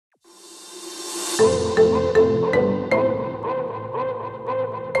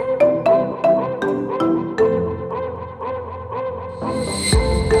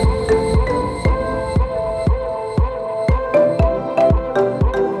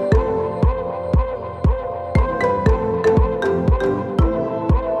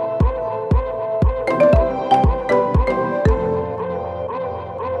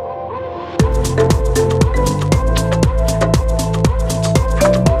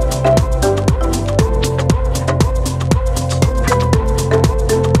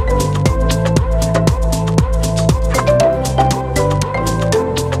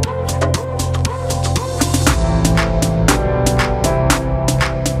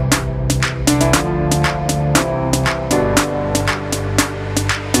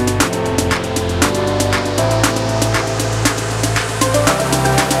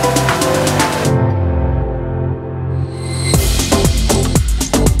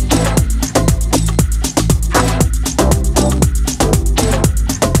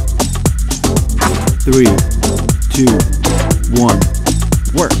Three, two, one,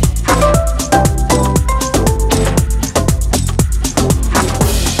 work.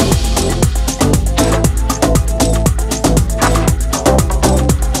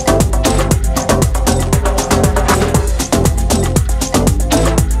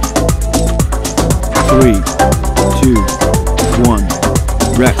 3, 2, 1,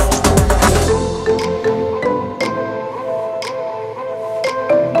 rest.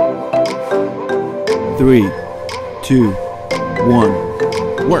 3, 2,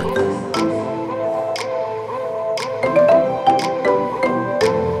 1, work.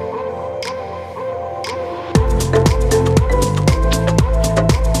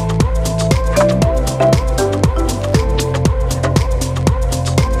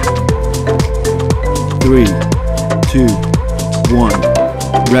 3, 2, 1,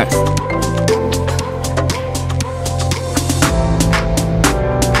 rest.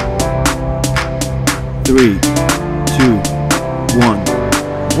 3, 2, 1,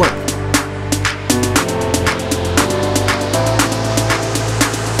 work.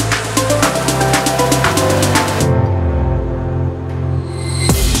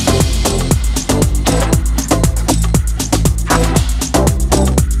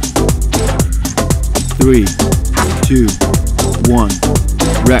 3, 2, 1,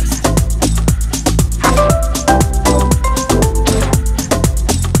 rest.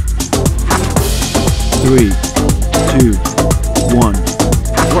 3, 2, 1,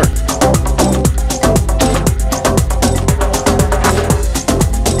 work.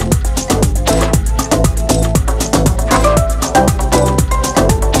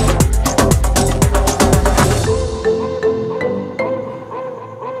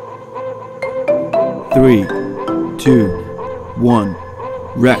 3, 2, 1,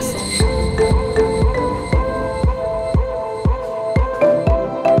 rest.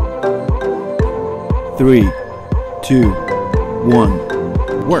 3, 2, 1,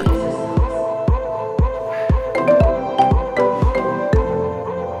 work.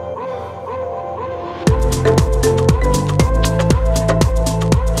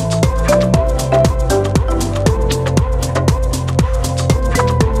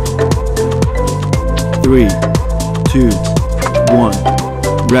 3, 2, 1,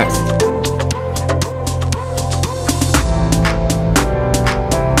 rest.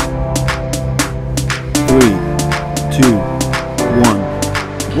 3, 2, 1,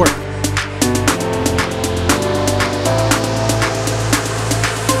 work.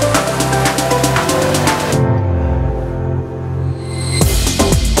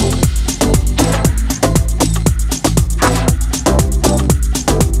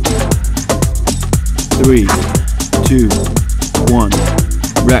 3, 2, 1,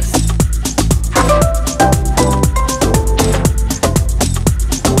 rest.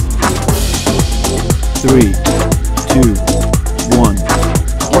 3, 2, 1,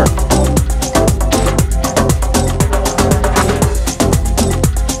 work.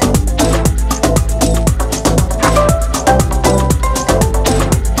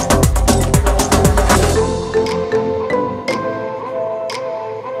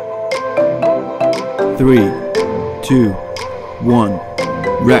 3, 2, 1,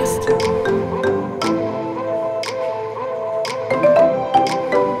 rest.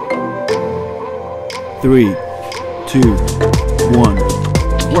 3, 2, 1,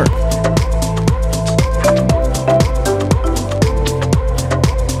 work.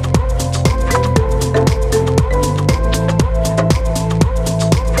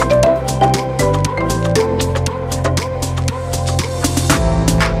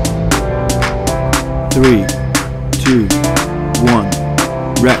 3, 2, 1,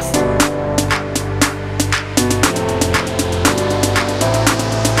 rest.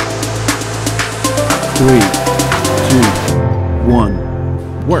 3, 2,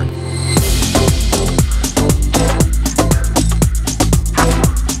 1, work.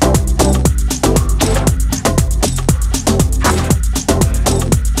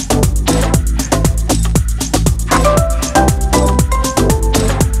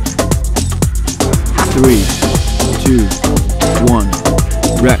 3, 2, 1,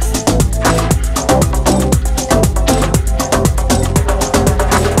 rest.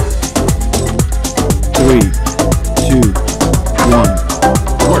 3, 2, 1,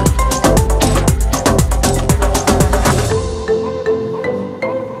 work.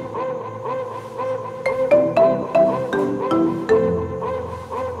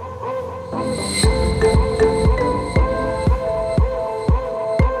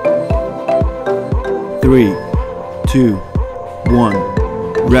 3, 2, 1,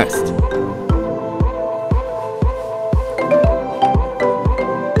 rest.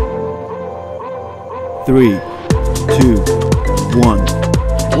 3, 2, 1,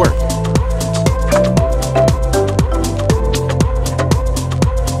 work.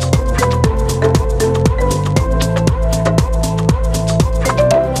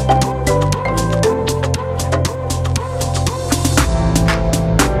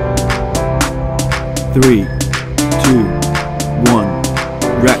 3, 2, 1,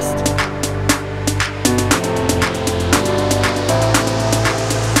 rest.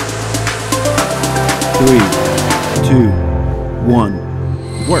 3, 2, 1,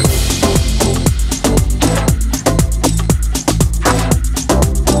 work.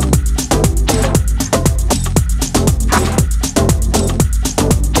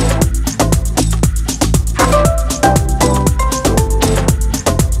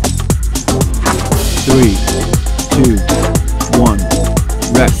 3, 2, 1,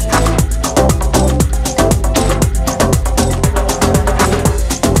 rest.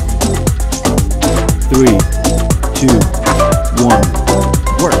 3, 2, 1,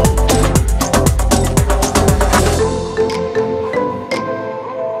 work.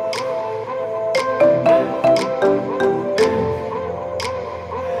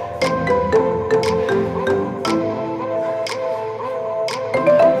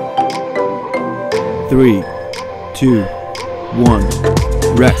 3, 2, 1,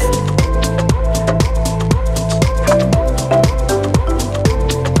 rest.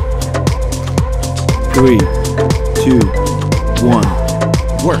 3, 2, 1,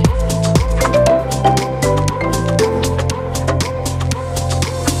 work.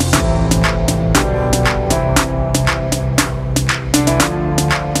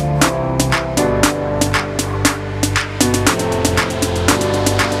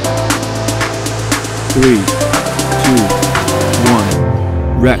 3, 2, 1,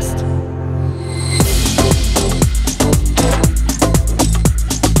 rest.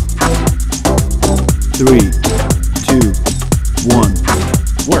 3, 2, 1,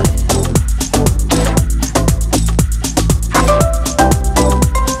 work.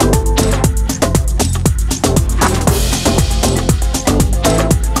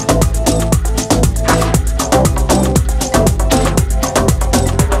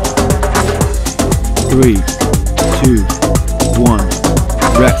 3, 2, 1,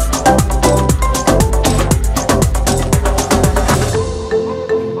 rest.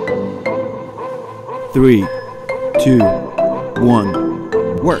 3, 2, 1,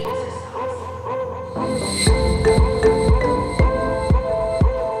 work.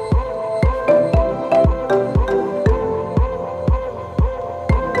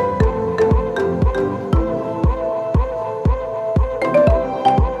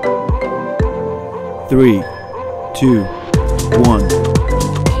 3, 2, 1.